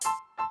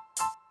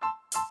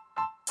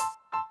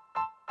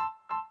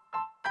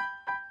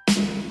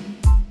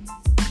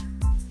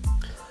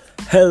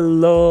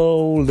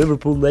Hello,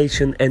 Liverpool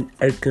Nation and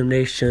Aircon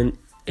Nation.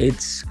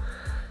 It's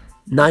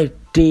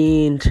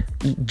 19th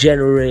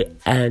January,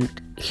 and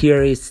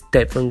here is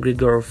Stefan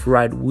Grigorov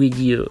right with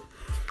you.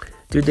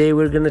 Today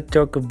we're gonna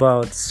talk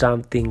about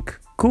something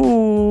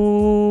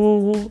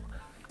cool.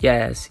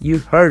 Yes, you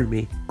heard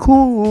me.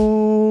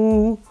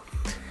 Cool.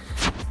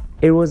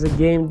 It was a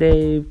game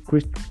day,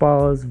 Crystal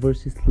Palace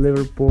versus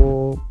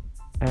Liverpool,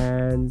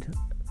 and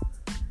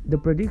the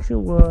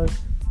prediction was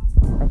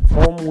a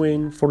home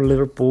win for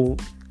Liverpool.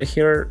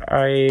 Here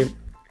I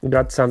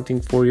got something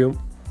for you.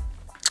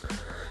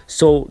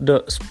 So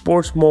the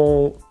Sports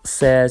Mall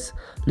says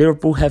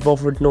Liverpool have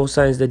offered no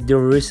signs that their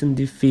recent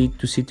defeat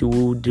to City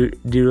will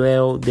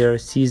derail their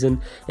season,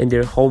 and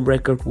their home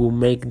record will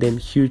make them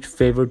huge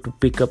favor to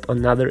pick up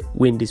another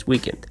win this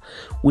weekend.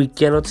 We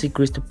cannot see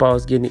Crystal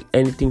Palace getting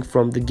anything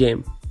from the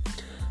game.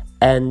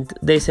 And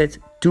they said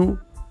 2-0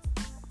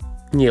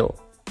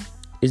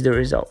 is the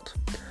result.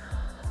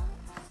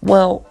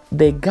 Well,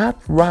 they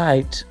got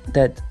right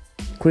that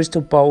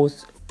Crystal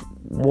Palace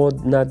was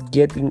not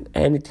getting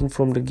anything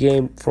from the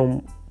game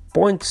from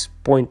points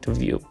point of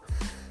view,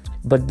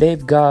 but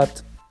they've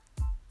got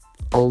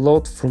a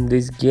lot from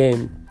this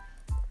game.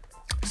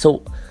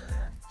 So,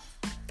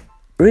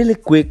 really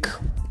quick,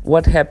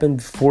 what happened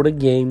before the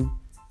game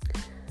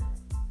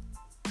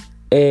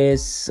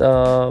is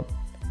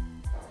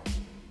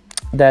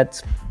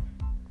that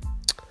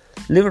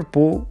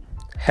Liverpool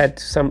had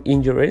some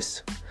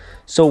injuries.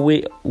 So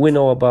we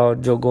know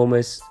about Joe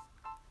Gomez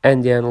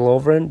and Dejan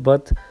Lovren,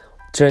 but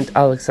Trent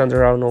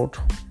Alexander-Arnold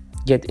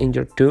get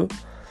injured too.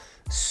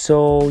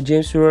 So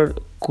James Stewart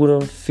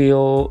could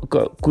fill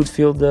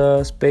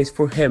the space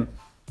for him,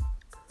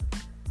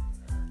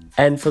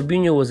 and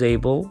Fabinho was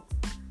able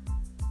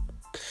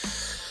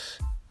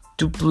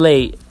to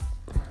play.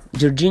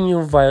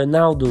 Jorginho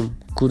Wijnaldum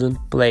couldn't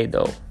play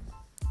though.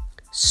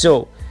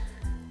 So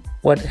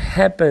what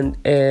happened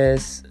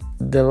is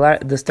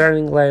the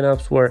starting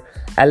lineups were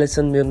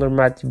Alisson, Milner,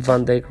 Matip,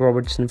 Van Dijk,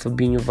 Robertson,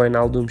 Fabinho,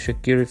 Wijnaldum,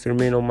 Shaqiri,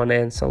 Firmino,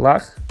 Mane and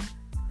Salah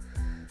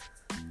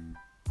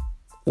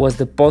was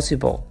the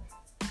possible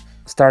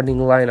starting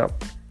lineup.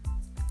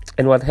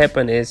 And what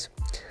happened is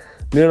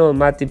Milner,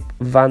 Matip,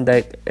 Van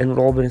Dijk and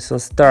Robertson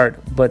start,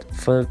 but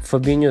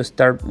Fabinho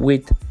start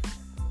with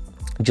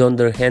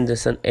Jordan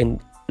Henderson and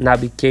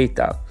Naby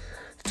Keita.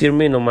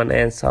 Firmino, Mane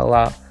and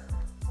Salah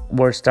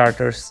were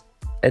starters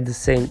at the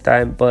same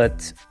time,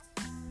 but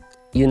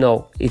you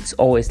know, it's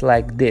always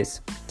like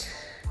this.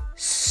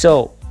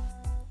 So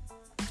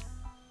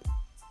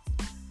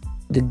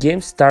the game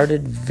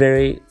started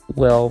very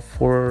well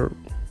for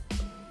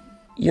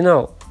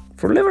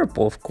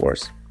Liverpool, of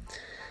course,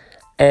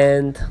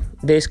 and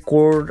they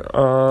scored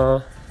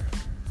a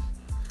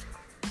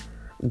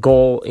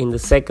goal in the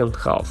second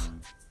half.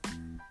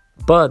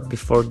 But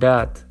before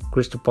that,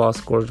 Crystal Palace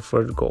scored the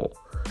first goal.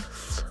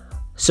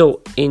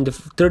 So in the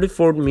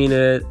 34th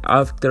minute,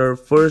 after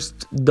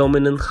first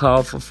dominant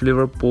half of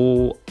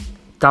Liverpool,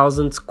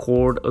 Townsend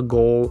scored a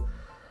goal,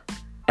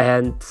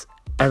 and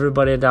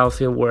everybody at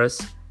Anfield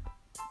was,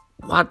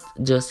 what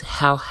just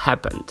hell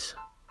happened?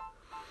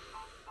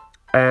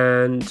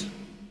 And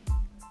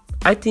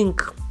I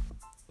think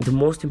the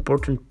most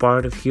important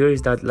part of here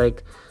is that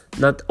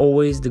not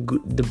always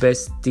the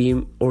best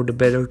team or the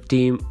better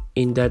team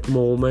in that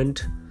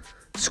moment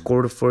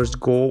score the first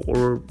goal,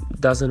 or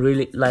doesn't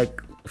really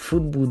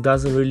football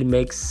doesn't really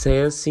make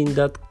sense in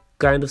that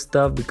kind of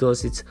stuff,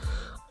 because it's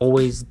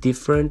always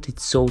different.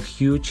 It's so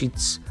huge.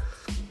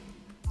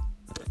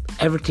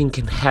 Everything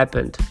can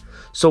happen.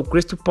 So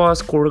Crystal Palace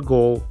scored a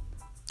goal,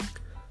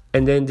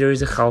 and then there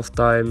is a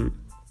halftime.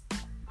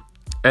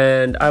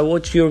 And I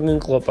watched Jurgen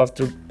Klopp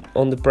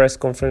on the press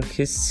conference.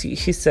 He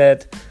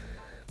said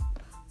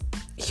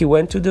he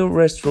went to the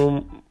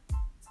restroom.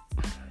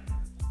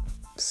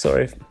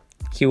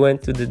 He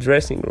went to the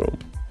dressing room.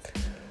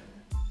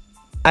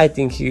 I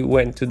think he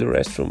went to the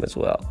restroom as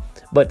well.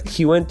 But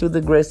he went to the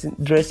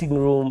dressing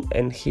room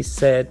and he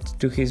said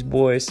to his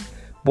boys,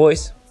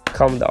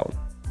 calm down.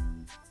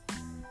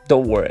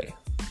 Don't worry.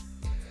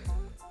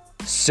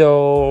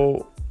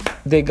 So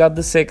they got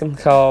the second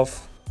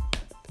half.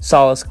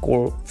 Salah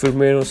score,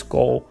 Firmino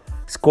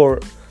score.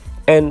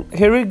 And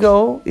here we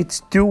go.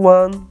 It's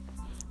 2-1.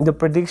 The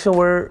prediction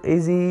were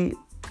easy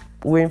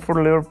win for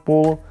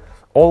Liverpool.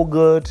 All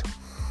good.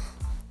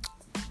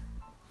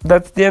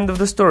 That's the end of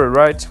the story,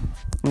 right?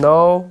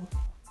 No,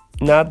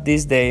 not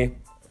this day.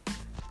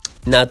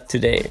 Not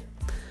today.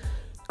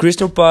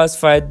 Crystal Palace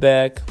fight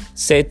back,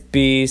 set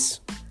piece.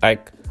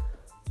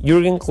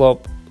 Jurgen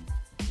Klopp,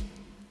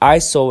 I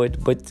saw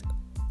it, but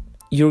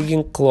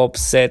Jurgen Klopp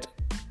said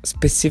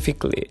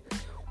specifically,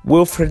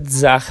 Wilfried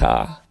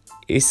Zaha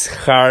is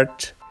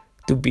hard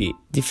to be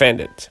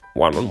defended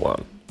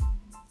one-on-one.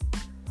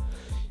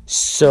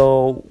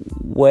 So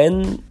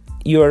when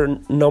you're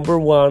number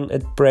one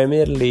at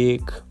Premier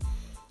League,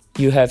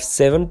 you have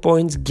 7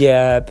 points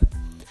gap,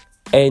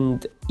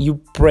 and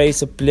you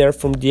praise a player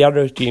from the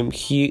other team,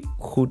 he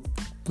could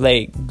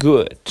play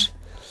good.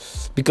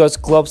 Because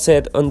Klopp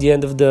said on the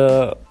end of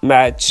the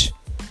match,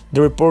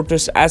 The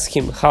reporters asked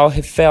him how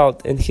he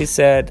felt, and he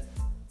said,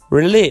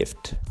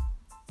 relieved,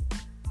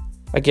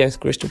 against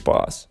Crystal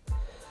Palace.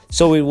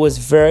 So it was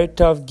very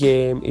tough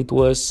game. It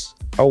was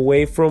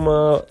away from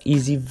a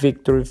easy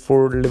victory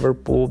for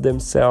Liverpool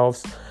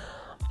themselves.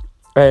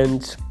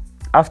 And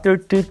after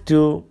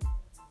 2-2,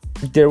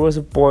 there was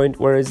a point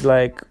where it's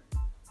like,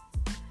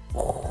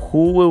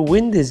 who will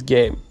win this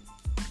game?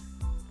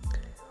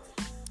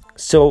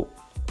 So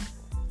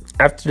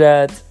after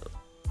that,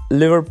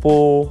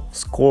 Liverpool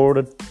scored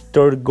a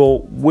third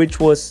goal, which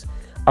was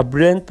a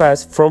brilliant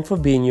pass from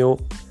Fabinho,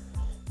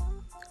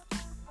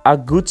 a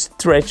good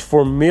stretch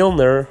for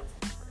Milner,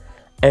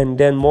 and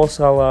then Mo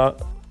Salah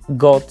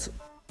got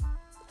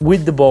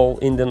with the ball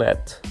in the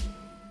net.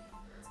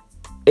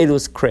 It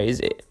was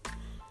crazy.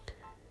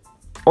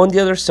 On the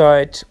other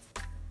side,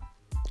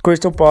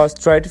 Crystal Palace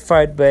tried to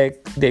fight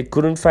back. They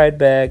couldn't fight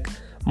back.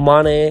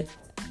 Mane,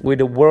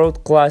 with a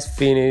world-class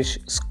finish,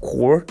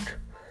 scored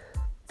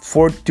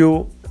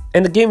 4-2.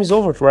 And the game is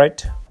over,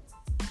 right?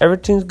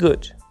 Everything's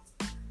good.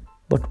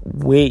 But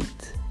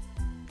wait.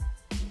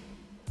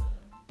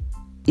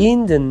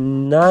 In the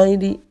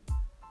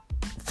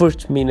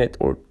 91st minute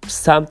or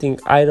something,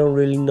 I don't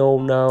really know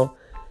now,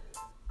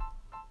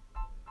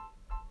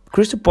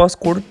 Crystal Palace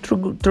scored a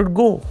third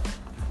goal.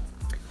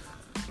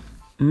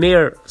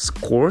 Mayer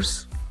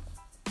scores,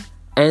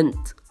 and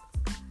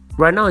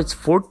right now it's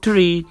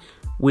 4-3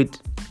 with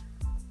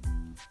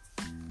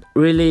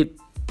really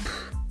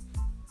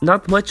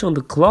not much on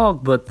the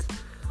clock, but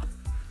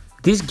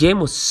this game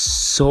was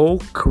so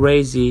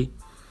crazy.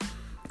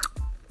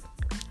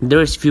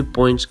 There's few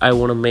points I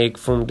want to make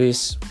from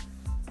this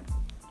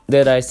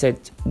that I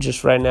said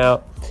just right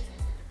now.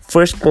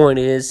 First point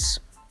is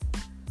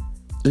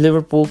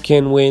Liverpool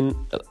can win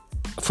a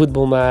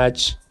football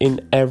match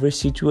in every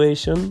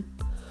situation.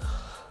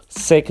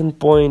 Second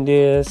point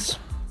is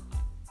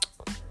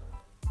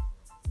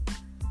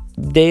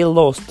they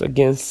lost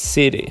against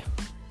City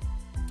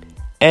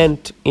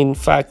and in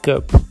FA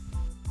Cup,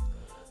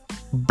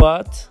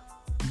 but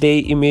they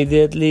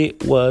immediately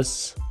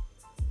was,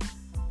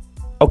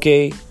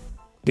 okay,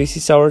 this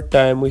is our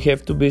time, we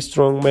have to be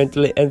strong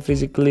mentally and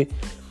physically,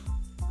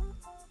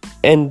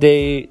 and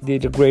they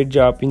did a great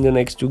job in the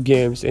next two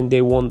games and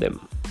they won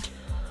them.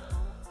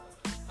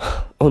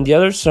 On the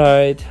other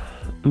side,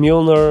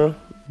 Milner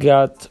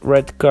got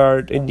red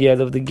card at the end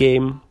of the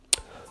game,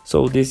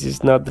 so this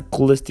is not the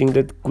coolest thing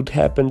that could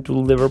happen to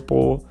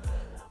Liverpool,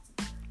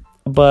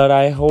 but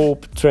I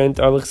hope Trent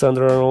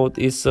Alexander-Arnold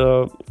is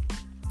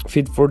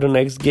fit for the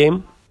next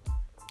game.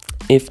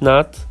 If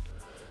not,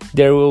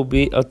 there will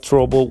be a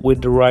trouble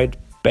with the right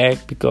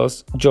back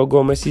because Joe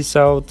Gomez is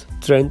out,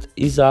 Trent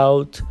is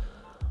out.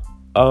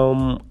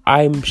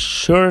 I'm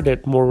sure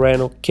that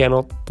Moreno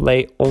cannot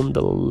play on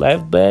the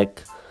left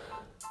back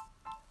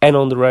and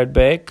on the right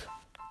back.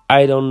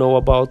 I don't know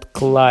about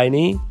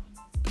Kleiny.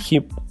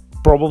 He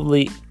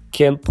probably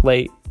can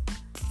play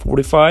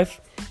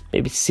 45,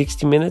 maybe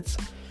 60 minutes,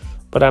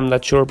 but I'm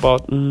not sure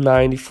about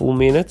 90 full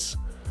minutes.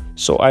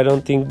 So I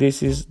don't think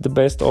this is the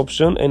best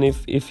option. And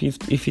if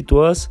it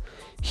was,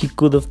 he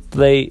could have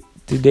played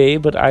today,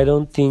 but I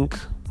don't think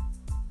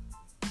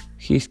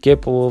he's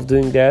capable of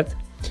doing that.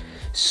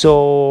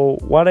 So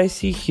what I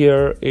see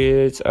here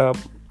is a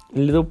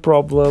little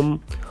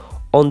problem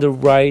on the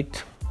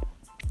right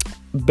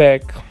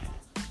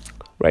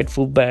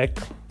full back.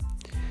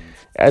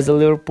 As a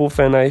Liverpool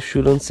fan, I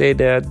shouldn't say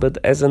that, but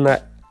as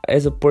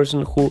a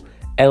person who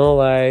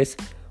analyzes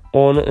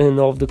on and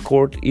off the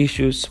court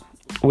issues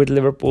with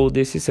Liverpool,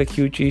 this is a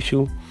huge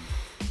issue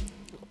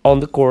on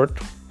the court,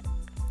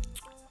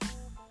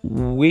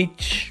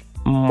 which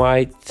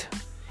might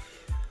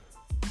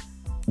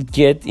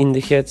get in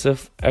the heads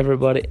of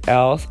everybody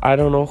else. I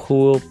don't know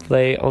who will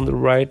play on the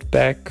right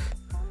back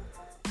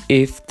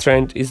if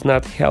Trent is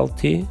not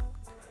healthy.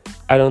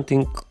 I don't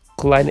think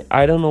Kleiny,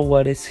 I don't know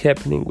what is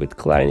happening with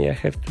Kleiny, I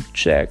have to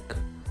check.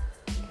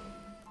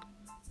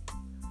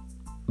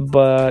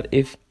 But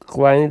if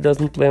Kleiny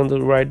doesn't play on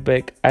the right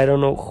back, I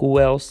don't know who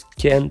else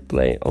can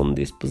play on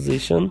this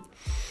position.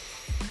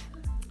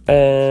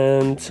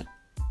 And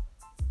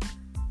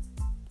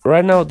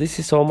right now, this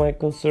is all my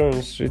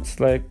concerns. It's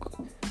like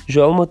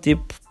Joel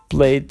Matip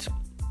played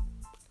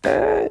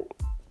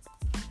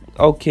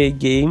okay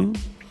game.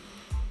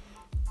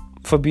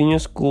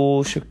 Fabinho's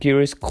cool,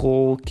 Shaqiri's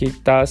cool,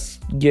 Keita's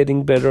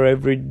getting better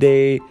every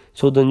day.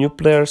 So the new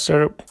players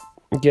are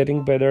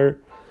getting better.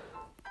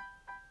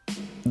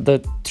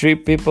 The three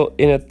people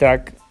in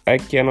attack, I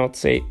cannot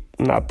say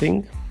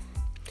nothing.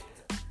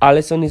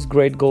 Alisson is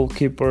great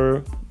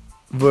goalkeeper.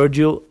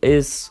 Virgil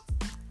is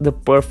the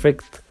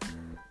perfect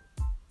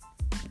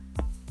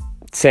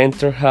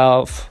center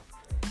half,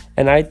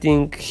 and I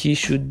think he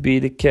should be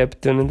the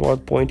captain at one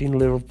point in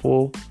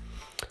Liverpool.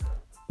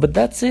 But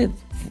that's it.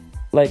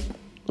 Like,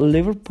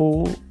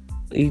 Liverpool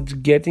is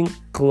getting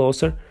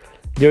closer.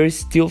 There is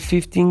still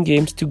 15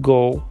 games to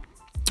go.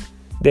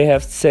 They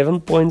have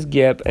 7 points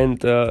gap, and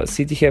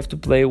City have to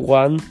play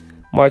one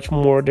much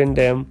more than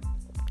them.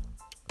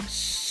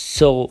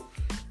 So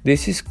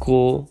this is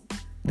cool.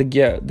 the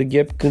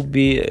gap could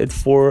be at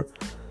 4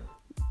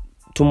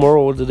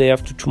 tomorrow or the day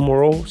after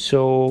tomorrow.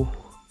 So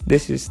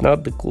this is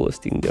not the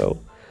coolest thing though.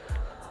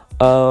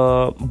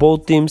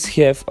 Both teams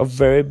have a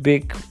very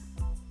big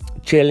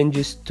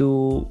challenges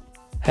to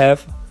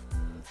have.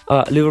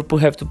 Liverpool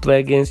have to play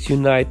against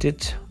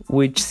United,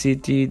 which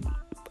City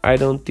I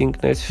don't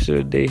think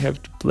necessarily they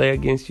have to play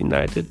against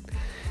United.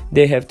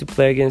 They have to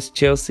play against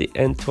Chelsea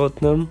and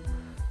Tottenham,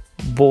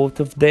 both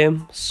of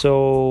them.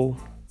 So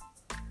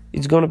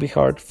it's gonna be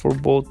hard for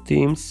both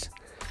teams.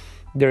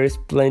 There is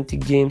plenty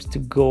games to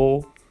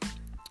go,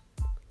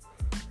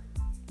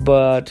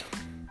 but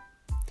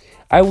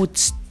I would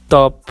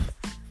stop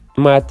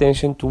my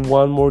attention to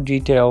one more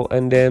detail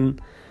and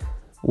then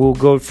we'll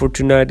go for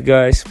tonight,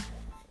 guys.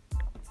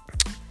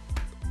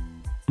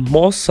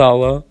 Mo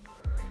Salah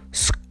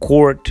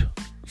scored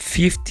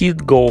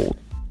 50th goal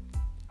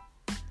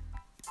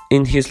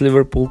in his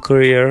Liverpool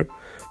career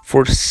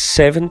for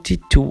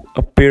 72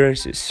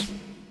 appearances.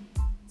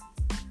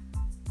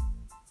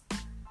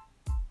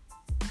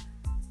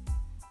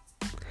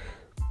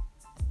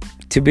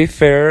 To be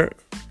fair,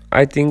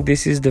 I think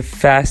this is the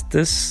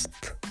fastest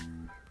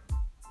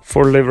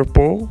for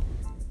Liverpool.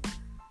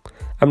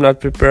 I'm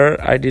not prepared,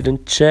 I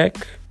didn't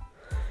check,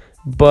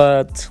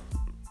 but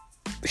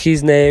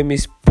his name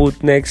is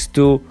put next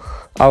to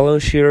Alan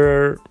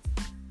Shearer,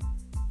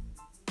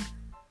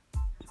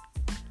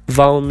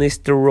 Van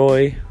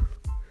Nistelrooy,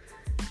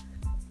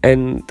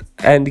 and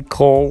Andy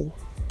Cole,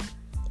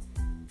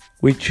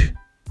 which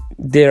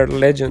they're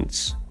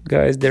legends,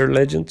 guys. They're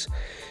legends.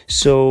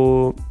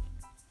 So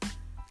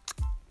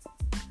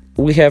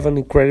we have an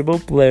incredible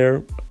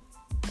player,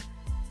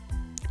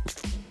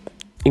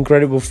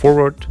 incredible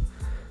forward,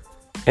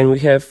 and we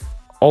have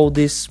all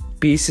these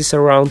pieces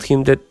around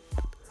him that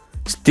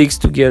sticks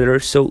together.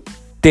 So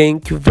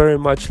thank you very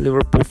much,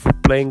 Liverpool, for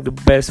playing the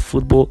best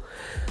football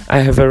I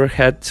have ever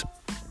had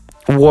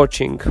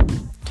watching.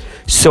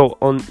 So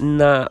on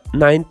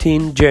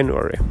 19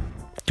 January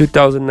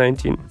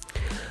 2019,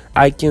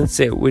 I can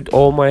say with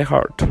all my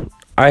heart,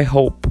 I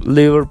hope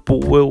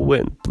Liverpool will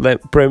win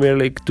Premier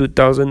League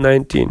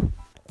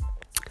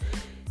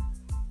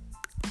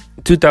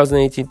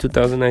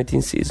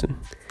 2018-2019 season.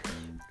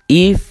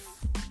 If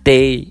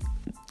they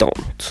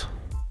don't,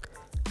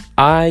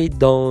 I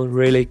don't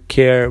really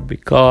care,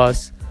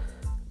 because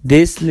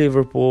this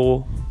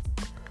Liverpool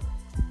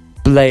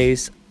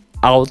plays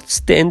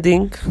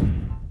outstanding.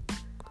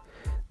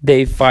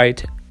 They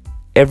fight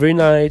every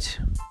night,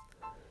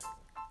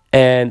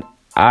 and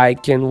I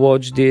can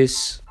watch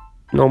this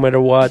no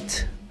matter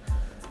what.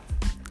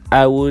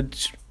 I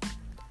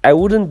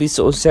wouldn't be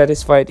so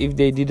satisfied if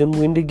they didn't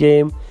win the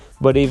game,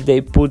 but if they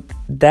put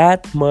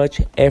that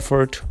much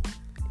effort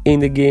in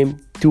the game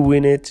to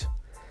win it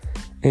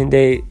and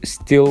they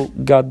still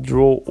got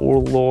draw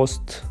or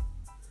lost,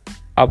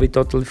 I'll be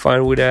totally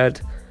fine with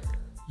that.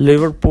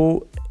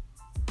 Liverpool,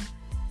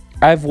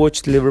 I've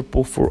watched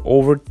Liverpool for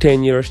over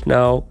 10 years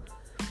now.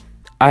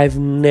 I've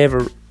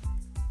never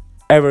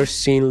ever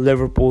seen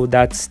Liverpool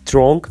that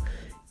strong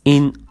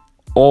in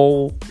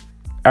all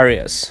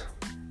areas.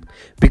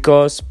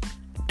 Because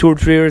 2 or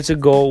 3 years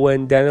ago,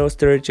 when Daniel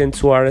Sturridge and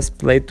Suarez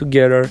played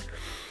together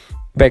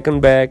back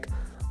and back,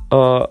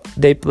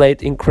 they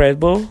played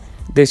incredible.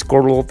 They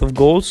scored a lot of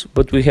goals,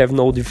 but we have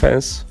no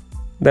defense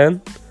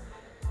then.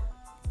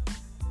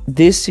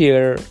 This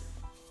year,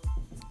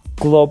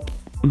 Klopp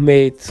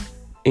made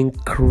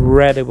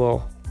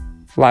incredible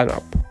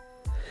lineup.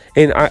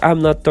 And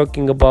I'm not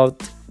talking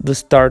about the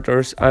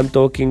starters. I'm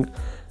talking,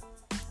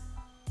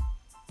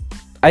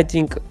 I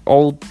think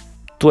all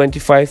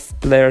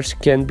 25 players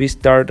can be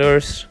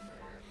starters.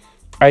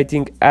 I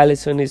think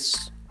Alisson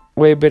is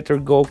way better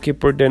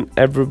goalkeeper than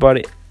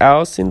everybody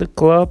else in the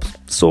club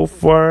so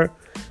far.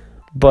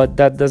 But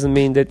that doesn't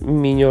mean that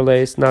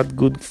Mignolet is not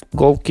good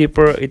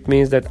goalkeeper. It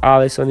means that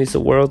Alisson is a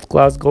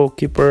world-class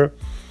goalkeeper.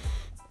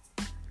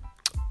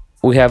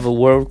 We have a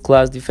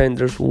world-class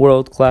defenders,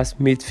 world-class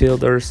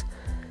midfielders,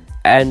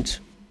 and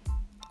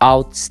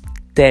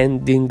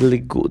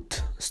outstandingly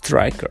good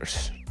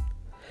strikers.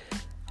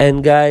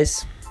 And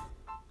guys,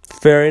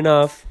 fair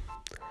enough,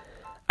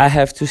 I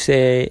have to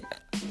say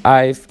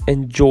I've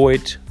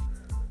enjoyed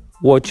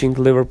watching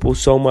Liverpool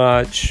so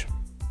much.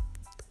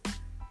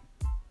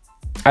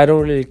 I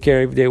don't really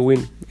care if they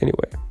win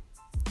anyway.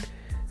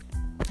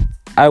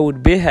 I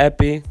would be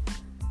happy,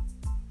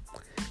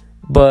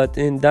 but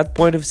in that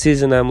point of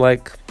season, I'm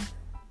like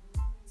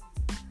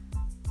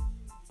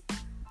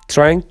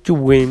trying to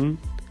win,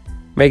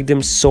 make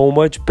them so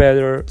much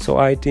better. So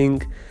I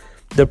think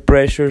the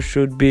pressure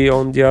should be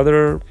on the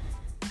other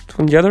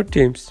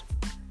teams.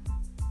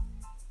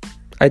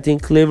 I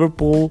think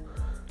Liverpool,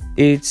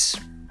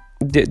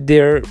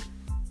 they're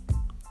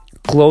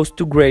close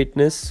to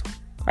greatness.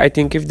 I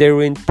think if they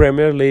win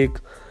Premier League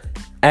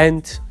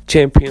and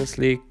Champions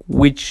League,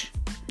 which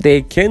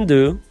they can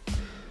do,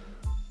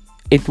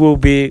 it will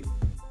be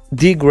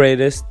the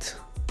greatest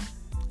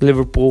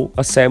Liverpool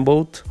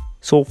assembled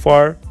so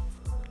far.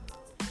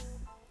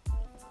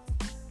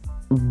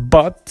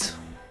 But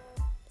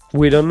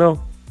we don't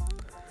know.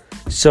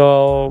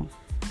 So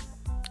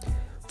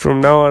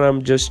from now on,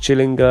 I'm just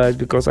chilling, guys,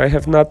 because I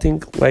have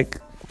nothing like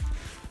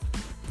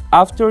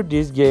after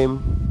this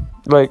game.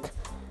 Like,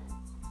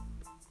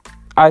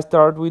 I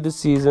start with the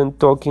season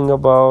talking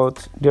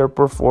about their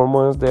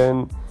performance,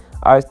 then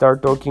I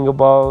start talking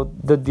about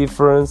the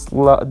different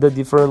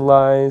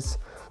lines,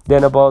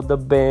 then about the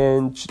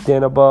bench,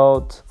 then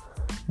about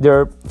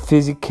their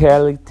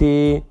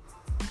physicality.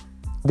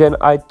 Then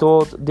I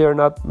thought they're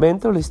not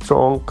mentally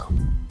strong,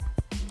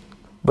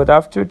 but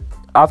after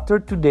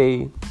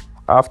today,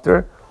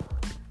 after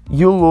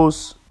you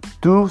lose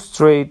 2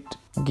 straight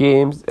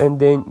games and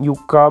then you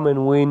come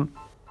and win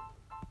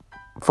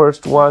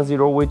first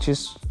 1-0, which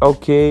is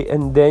okay,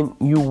 and then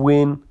you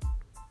win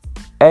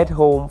at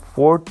home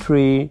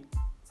 4-3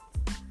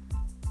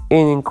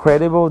 in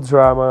incredible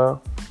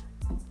drama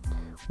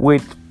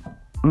with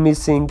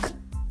missing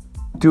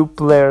 2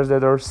 players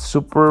that are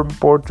super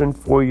important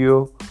for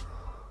you.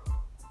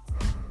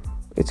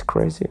 It's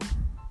crazy,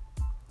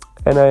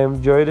 and I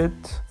enjoyed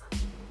it,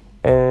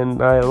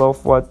 and I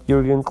love what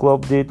Jurgen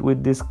Klopp did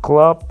with this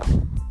club.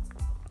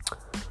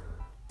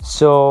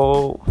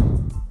 So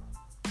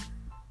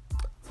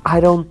I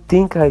don't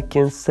think I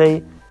can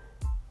say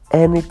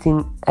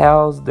anything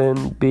else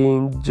than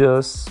being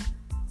just,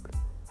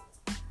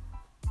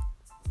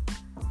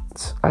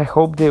 I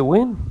hope they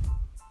win.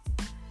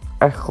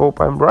 I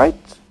hope I'm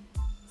right.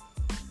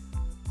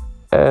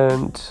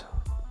 And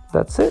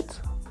that's it.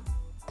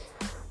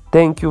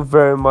 Thank you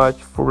very much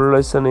for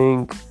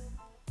listening,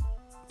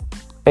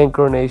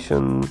 Anchor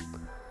Nation,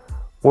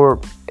 or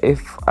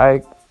if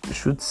I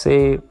should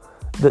say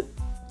the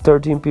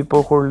 13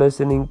 people who are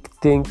listening.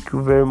 Thank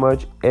you very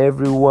much.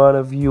 Every one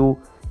of you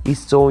is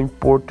so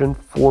important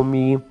for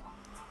me.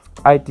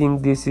 I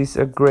think this is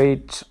a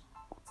great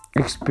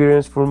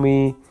experience for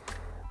me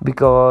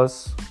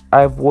because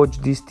I've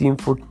watched this team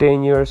for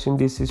 10 years and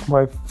this is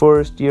my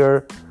first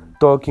year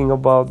talking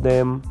about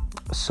them.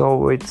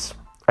 So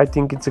I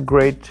think it's a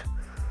great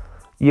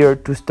year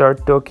to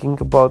start talking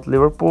about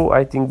Liverpool.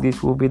 I think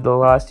this will be the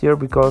last year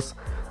because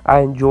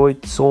I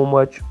enjoyed so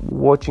much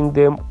watching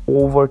them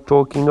over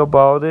talking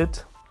about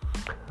it.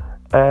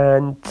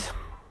 And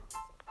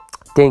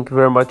thank you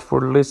very much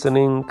for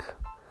listening.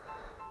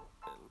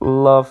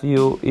 Love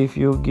you if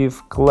you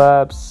give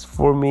claps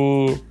for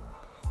me.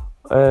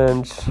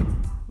 And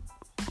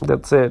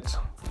that's it.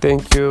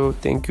 Thank you.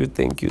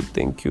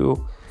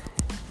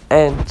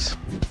 And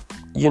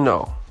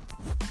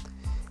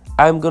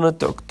I'm gonna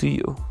talk to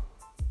you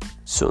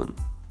soon.